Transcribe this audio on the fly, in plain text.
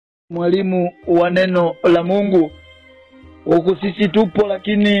mwalimu wa neno la Mungu. Huku sisi tupo,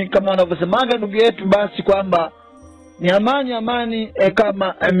 lakini kama wanavyosemaga ndugu yetu basi kwamba ni amani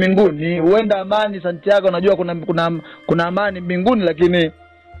kama mbinguni. Huenda amani Santiago, unajua kuna amani mbinguni, lakini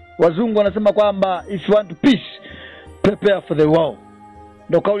wazungu wanasema kwamba if you want peace prepare for the war.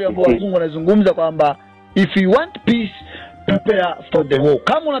 Ndio kauli ambayo wazungu wanazungumza kwamba if you want peace prepare for the war.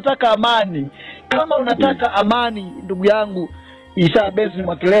 Kama unataka amani ndugu yangu Isa Besi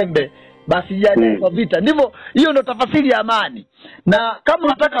Mwakilembe, basi jiandae kwa vita. Ndivyo, hiyo ndio tafasiri ya amani. Na kama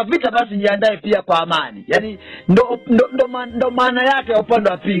unataka vita, basi jiandae pia kwa amani. Yaani ndo maana yake ya upande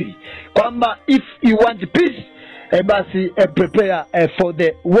wa pili kwamba if you want peace basi prepare for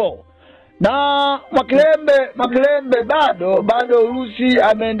the war. Na Mwakilembe bado Urusi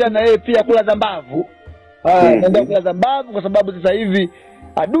ameenda na yeye pia kula zambavu. Anaenda kula zambavu kwa sababu sasa hivi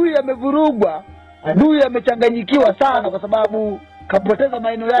adui amevurugwa, adui amechanganyikiwa sana kwa sababu kapoteza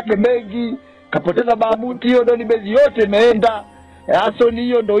maeneo yake mengi, kapoteza Bamuti, hiyo ndo ni bezi yote imeenda. Asoni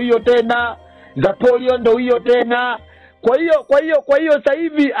hiyo ndo hiyo tena, Zapolio ndo hiyo tena. Kwa hiyo sasa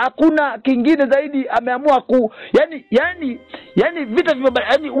hivi hakuna kingine zaidi, ameamua yani vita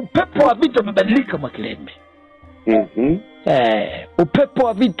yani upepo wa vita umebadilika Mwakilembe. Upepo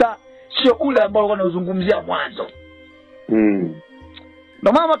wa vita sio ule ambao wanaozungumzia mwanzo.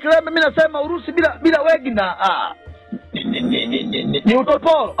 Ndio maana Mwakilembe mimi nasema Urusi bila Wagner ni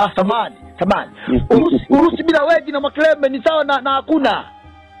utopolo. Samani. Urusi bila Wagner Mwakilembe ni sawa na hakuna.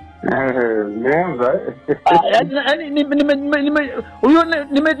 Meanza. Yani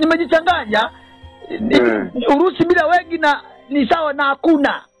nimejichanganya. Urusi bila Wagner ni sawa na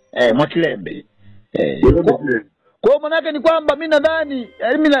hakuna. Mwakilembe. Kwa maana yake ni kwamba mimi nadhani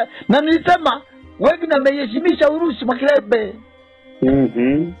na nilisema Wagner ameheshimisha Urusi Mwakilembe.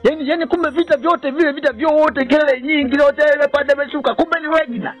 Yani kumbe vita vyote kelele nyingi zote ile pande meshuka, kumbe ni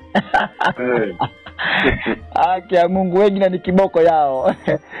Wagner. Ya Mungu, Wagner ni kiboko yao.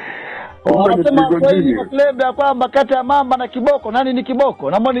 Wanasema kweli Mwakilembe kwamba kati ya mamba na kiboko nani ni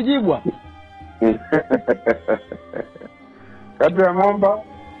kiboko? Naomba nijibwa. Kati ya mamba?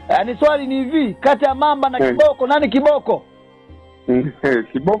 Yaani swali ni hivi, kati ya mamba na kiboko nani kiboko?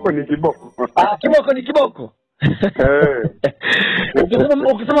 Kiboko ni kiboko. Kiboko ni kiboko.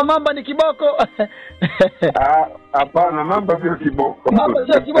 Ukisema mamba ni kiboko. Hapana, mamba sio kiboko. Mamba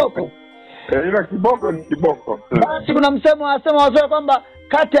sio kiboko. Ila kiboko ni kiboko. Basi kuna msemo anasema wazee kwamba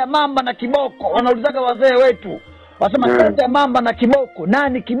kati ya mamba na kiboko, wanaulizaga wazee wetu. Wasema kati ya mamba na kiboko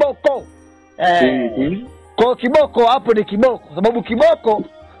nani kiboko? Kwa kiboko hapo ni kiboko, sababu kiboko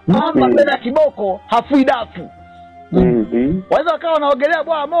mamba mbele ya kiboko hafui dafu. Waweza wakawa wanaogelea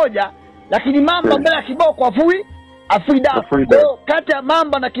bwawa moja, lakini mamba mbele ya kiboko hafui dafu. Kwa kati ya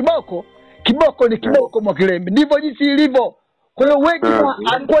mamba na kiboko ni kiboko Mwakilembe. Ndivyo jinsi ilivyo. Kwa hiyo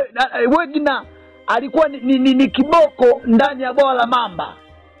Wagner alikuwa ni kiboko ndani ya bwawa la mamba.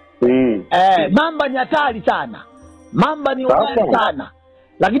 Mamba ni hatari sana. Mamba ni hatari sana.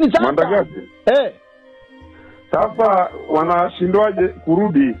 Lakini sasa sasa wanashindwaje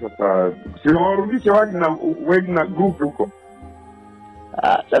kurudi sasa? Si warudishe Wagner group huko.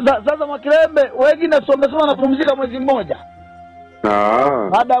 Sasa Mwakilembe Wagner wamesema anapumzika mwezi mmoja.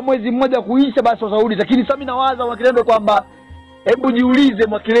 Baada ya mwezi mmoja kuisha basi watarudi. Lakini sasa mimi nawaza Mwakilembe kwamba hebu jiulize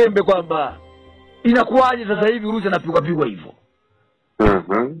Mwakilembe kwamba inakuwaje sasa hivi Urusi anapigwa hivyo.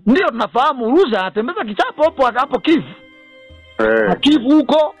 Ndio tunafahamu Urusi anatembeza kichapo hapo Kiev. Kiev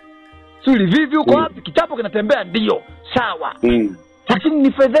huko Suli vivi huko wapi kichapo kinatembea ndio sawa. Lakini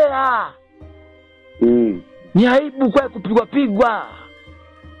ni fedhea. Ni aibu kwa kupigwa.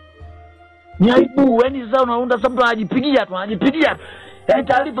 Ni aibu, yani sasa unaunda sababu anajipigia. Yaani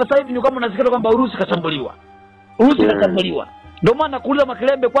taarifa sasa hivi ni kama unasikia kwamba Urusi kashambuliwa. Ndio maana kuuliza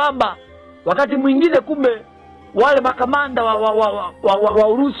Mwakilembe kwamba wakati mwingine kumbe wale makamanda wa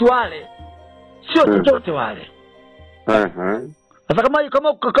Urusi wale sio chochote wale. Sasa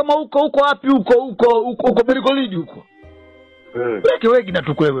kama huko wapi huko Belgorod huko. Peleke Wagner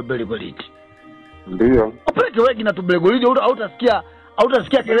tukwewe Belgorod. Ndio. Peleke Wagner tu Belgorod,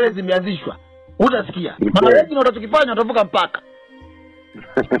 hautasikia kelele zimeanzishwa. Utasikia. Maana Wagner watachokifanya watavuka mpaka.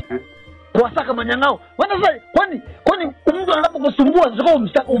 Kwa saka manyangao. Kwani mtu anapokusumbua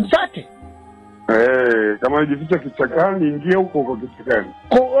unataka umsake? Kama unajificha kichakani ingia huko kichakani.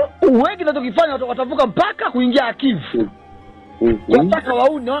 Wagner wanachokifanya watavuka mpaka kuingia akifu. Wataka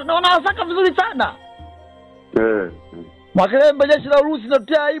wauni na wanawasaka vizuri sana. Mwakilembe jeshi la Urusi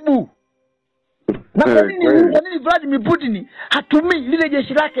linatia aibu. Na kwa nini Vladimir Putin hatumii lile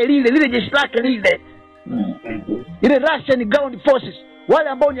jeshi lake lile ile Russian ground forces, wale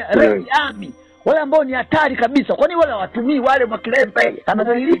ambao ni Red Army, wale ambao ni hatari kabisa. Kwani wale watumii wale Mwakilembe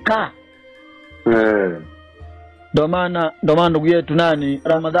anadhalilika. Ndio maana ndugu yetu nani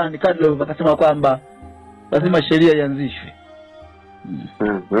Ramadhani Kardrov akasema kwamba lazima sheria ianzishwe.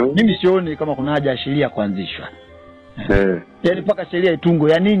 Mimi sioni kama kuna haja ya sheria kuanzishwa. Yaani mpaka sheria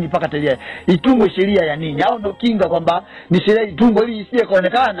itungwe ya nini? Mpaka sheria itungwe sheria ya nini? Au ndo kinga kwamba ni sheria itungwe ili isije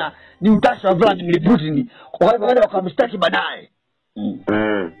kaonekana ni utashi wa Vladimir Putin kwa hivyo wale wakamshtaki baadaye.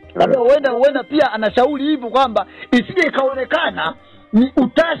 Labda huenda pia anashauri hivyo kwamba isije ikaonekana ni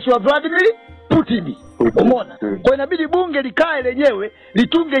utashi wa Vladimir Putin. Umeona? Kwa inabidi bunge likae lenyewe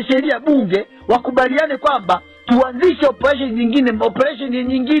litunge sheria, bunge wakubaliane kwamba tuanzishe operation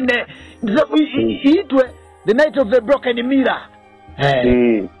nyingine iitwe the night of the broken mirror.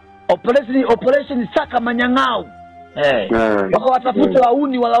 Operation Saka Manyang'au. Wakawatafuta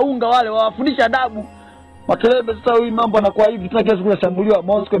wauni walaunga wale wawafundisha adabu. Mwakilembe sasa huyu mambo anakuwa hivi tuna kesi kunashambuliwa,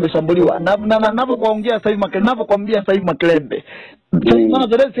 Moscow imeshambuliwa. Ninapokuongea sasa hivi ninapokuambia sasa hivi Mwakilembe. Maana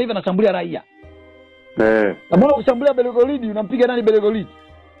Zelensky hivi anashambulia raia. Mbona kushambulia Belgorod unampiga nani Belgorod?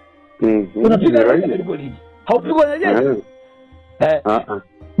 Unapiga raia Belgorod. Haupigwa na jeshi.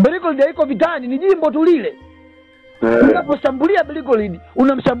 Belgorod haiko vitani, ni jimbo tu lile. Unaposhambulia Belgorod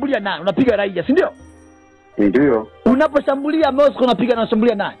unamshambulia nani? Unapiga raia, si ndio? Ndio. Unaposhambulia Moscow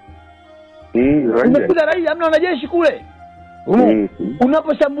unashambulia nani? Unapiga raia, hamna wanajeshi kule.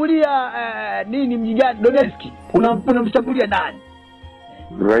 Unaposhambulia nini mji gani Donetsk unamshambulia nani?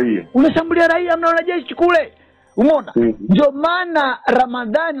 Raia. Unashambulia raia, hamna wanajeshi kule. Umeona? Ndio maana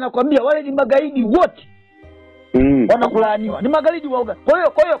Ramadhani nakwambia wale ni magaidi wote. Wanakulaaniwa. Ni magaidi waoga. Kwa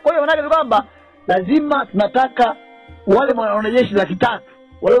hiyo wanaje kwamba lazima tunataka wale wanajeshi 300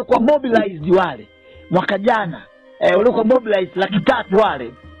 wale kwa mobilized wale mwaka jana wale kwa mobilized 300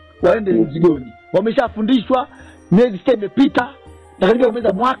 wale waende mzigoni. Wameshafundishwa, miezi imepita, takriban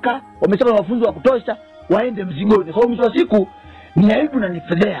kumeza mwaka, wameshapata mafunzo ya kutosha, waende mzigoni. Kwa mwisho wa siku ni aibu na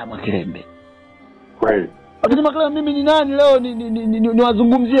nifedea Mwakilembe. Kweli. Akisema Mwakilembe mimi ni nani leo ni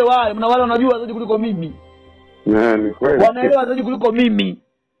wazungumzie wale, na wale wanajua zaidi kuliko mimi. Ni kweli. Wanaelewa zaidi kuliko mimi.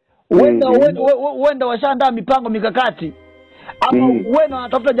 Wenda washaandaa mipango mikakati. Ama wena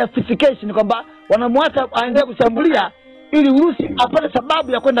wanatafuta justification kwamba wanamwacha aendelee kushambulia ili Urusi apate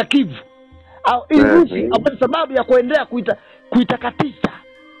sababu ya kwenda Kiev. Au ili Urusi apate sababu ya kuendelea kuitakatisha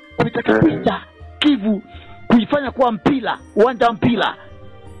Kiev, kuifanya kuwa mpira, uwanja wa mpira.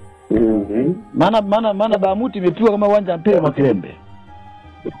 Maana Bamuti imepigwa kama uwanja wa mpira Mwakilembe.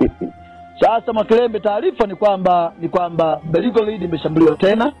 Sasa Mwakilembe, taarifa ni kwamba Belgorod imeshambuliwa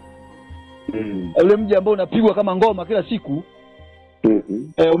tena. Ule mji ambao unapigwa kama ngoma kila siku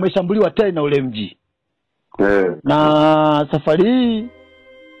umeshambuliwa tena ule mji. Na safari hii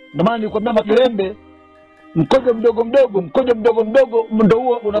ndio maana nilikwambia Mwakilembe, mkojo mdogo ndio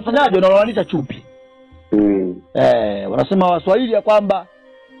huo unafanyaje, unaloanisha chupi. Wanasema Waswahili ya kwamba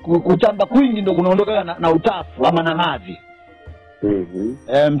kuchamba kwingi ndio kunaondoka na utafu ama na mavi.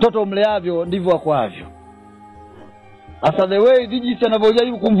 Mtoto umleavyo ndivyo akwavyo. Asa the way digits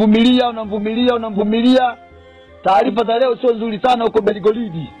anavyojaribu kumvumilia, unamvumilia. Taarifa za leo sio nzuri sana huko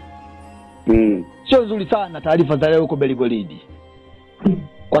Belgorod. Sio nzuri sana taarifa za leo huko Belgorod.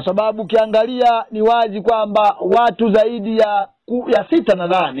 Kwa sababu ukiangalia ni wazi kwamba watu zaidi ya 6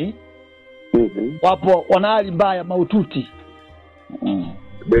 nadhani wapo wana hali mbaya mahututi.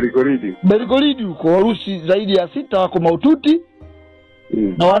 Belgorod huko Urusi zaidi ya 6 wako mahututi.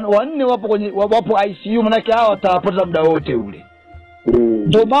 Na 4 wapo ICU, maana yake hawa watapoteza muda wote ule.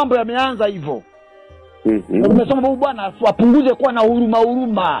 Ndio mambo yameanza hivyo. Umesema huyu bwana apunguze kuwa na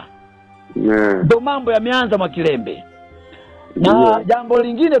huruma. Ndio mambo yameanza Mwakilembe. Na jambo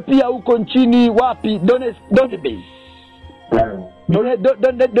lingine pia huko nchini wapi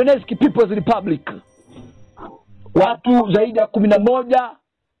Donetsk People's Republic. Watu zaidi ya 11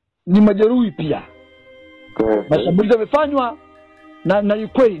 ni majeruhi pia. Mashambulizi yamefanywa na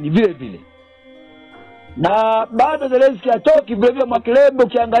Ukraine vile. Na baada Zelensky atoki vile Mwakilembe,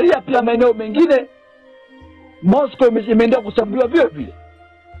 ukiangalia pia maeneo mengine Moscow imeendelea kushambuliwa vile.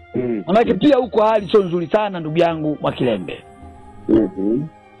 Maana pia huko hali sio nzuri sana ndugu yangu Mwakilembe.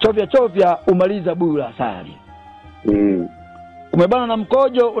 Chovya umaliza buyu la asali. Umebana na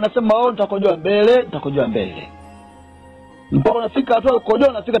mkojo, unasema nitakojoa mbele. Mpaka unafika hatua ukojoa,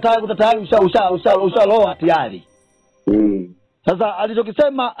 unafika tayari ushaloa tayari. Sasa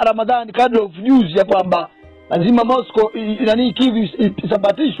alichokisema Ramadhani Kardrov juzi ya kwamba lazima Moscow Kiev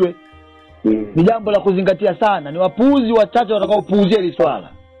isabatishwe ni jambo la kuzingatia sana. Ni wapuuzi wachache watakaopuuzia hili swala.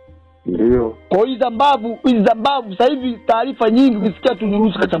 Ndio. Kwa hizo Zimbabwe sasa hivi taarifa nyingi ukisikia tu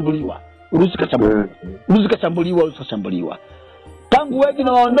Urusi kachambuliwa. tangu wengi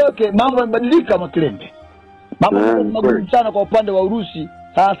na waondoke mambo yamebadilika Mwakilembe. Mambo ni magumu sana kwa upande wa Urusi,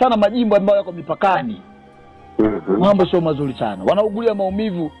 sana majimbo ambayo yako mipakani. Mambo sio mazuri sana. Wanaugulia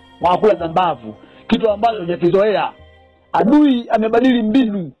maumivu, wanakula zambavu, kitu ambacho hajakizoea. Adui amebadili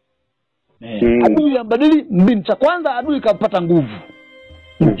mbinu. Adui amebadili mbinu. Cha kwanza adui kapata nguvu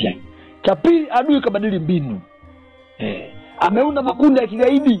mpya. Cha pili adui kabadili mbinu. Ameunda makundi ya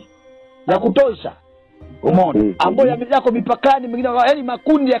kigaidi ya kutosha. Umeona? Ambayo yako mipakani mengine, yaani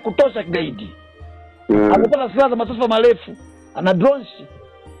makundi ya kutosha kigaidi. Amepata silaha za masafa marefu, ana drones,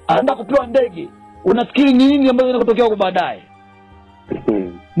 anaenda kupewa ndege. Unafikiri ni nini ambacho kinatokea huko baadaye?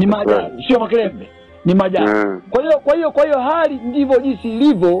 Ni maajabu, sio Mwakilembe, ni maajabu. Kwa hiyo hali ndivyo jinsi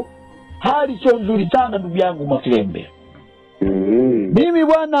ilivyo, hali sio nzuri sana ndugu yangu Mwakilembe. Mimi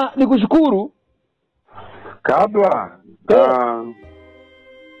bwana nikushukuru. Kabla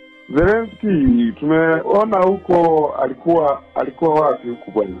Zelensky tumeona huko alikuwa wapi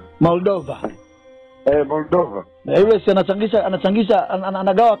huko bwana? Moldova. Moldova. Na yule si anachangisha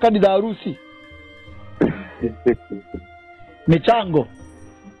anagawa kadi za harusi. Michango.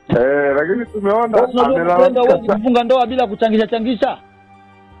 Lakini tumeona amelalamika kufunga ndoa bila kuchangisha.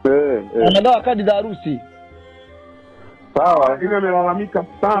 Anagawa kadi za harusi. Sawa, lakini amelalamika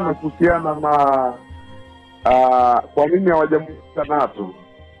sana kuhusiana na kwa nini hawajamuunga NATO.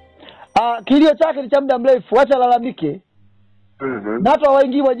 Kilio chake ni cha muda mrefu, acha lalamike. NATO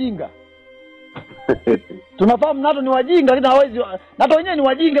hawaingii wajinga. Tunafahamu NATO ni wajinga, lakini hawezi. NATO wenyewe ni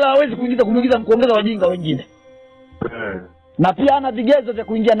wajinga, hawezi kuongeza wajinga wengine. Na pia ana vigezo vya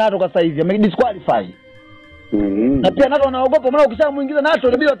kuingia NATO kwa sasa hivi, amedisqualify. Na pia NATO wanaogopa, maana ukishamuingiza NATO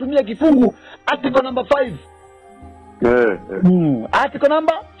inabidi watumie kifungu article number 5. Article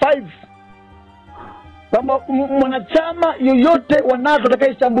number 5. Kama mwanachama yoyote wa NATO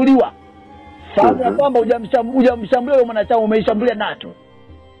atakayeshambuliwa, fahamu kwamba hujamshambulia yule mwanachama, umeishambulia NATO.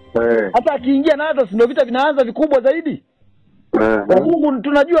 Hata akiingia NATO ndio vita vinaanza vikubwa zaidi. Mungu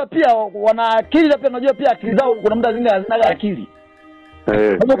tunajua pia wana akili, na pia tunajua pia akili zao kuna muda zingine hazina akili.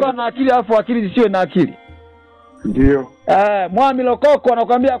 Kama na akili alafu akili zisiwe na akili. Ndio. Mwami Lokoko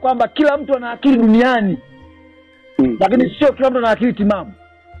anakuambia kwamba kila mtu ana akili duniani. Lakini sio kila mtu ana akili timamu.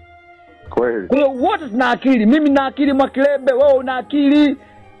 Kweli. Kwa hiyo wote tuna akili. Mimi na akili, Mwakilembe, wewe una akili.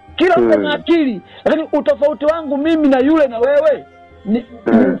 Kila mtu ana akili. Lakini utofauti wangu mimi na yule na wewe ni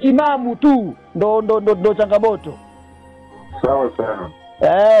timamu tu. Ndo changamoto. Sawa sana.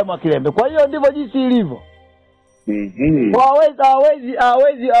 Mwakilembe. Kwa hiyo ndivyo jinsi ilivyo.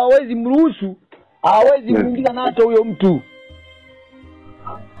 Hawezi mruhusu, hawezi muingiza NATO huyo mtu.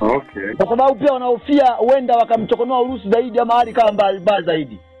 Okay. Kwa sababu pia wanahofia huenda wakamchokonoa Urusi zaidi ama hali kama mbaya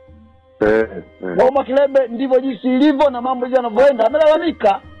zaidi. Kwa Mwakilembe ndivyo jinsi ilivyo na mambo yanavyoenda.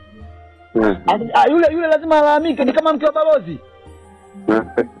 Amelalamika. Yule lazima alalamike, ni kama mke wa balozi.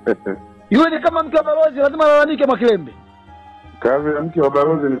 Yule ni kama mke wa balozi, lazima alalamike Mwakilembe. Kazi ya mke wa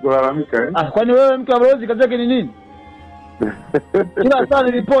balozi ni kulalamika kwani wewe mke wa balozi kazi yake ni nini? Kila saa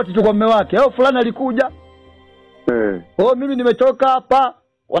ni ripoti tu kwa mume wake. Fulani alikuja. Mimi nimetoka hapa,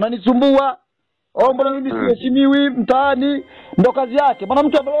 wananisumbua. Mbona mimi siheshimiwi mtaani? Ndo kazi yake. Mbona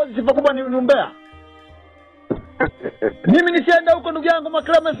mke wa balozi sifa kubwa ni umbea? Mimi nisienda huko ndugu yangu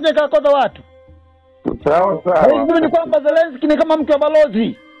Mwakilembe, sije kakoza watu. Sawa. Mimi ni kwamba Zelensky ni kama mke wa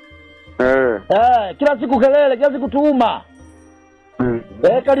balozi. Kila siku kelele, kila siku tuuma.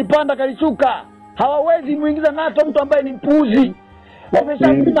 Kalipanda kalishuka. Hawawezi muingiza NATO mtu ambaye ni mpuzi.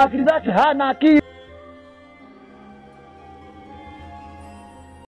 Wameshampima akili zake, hana akili.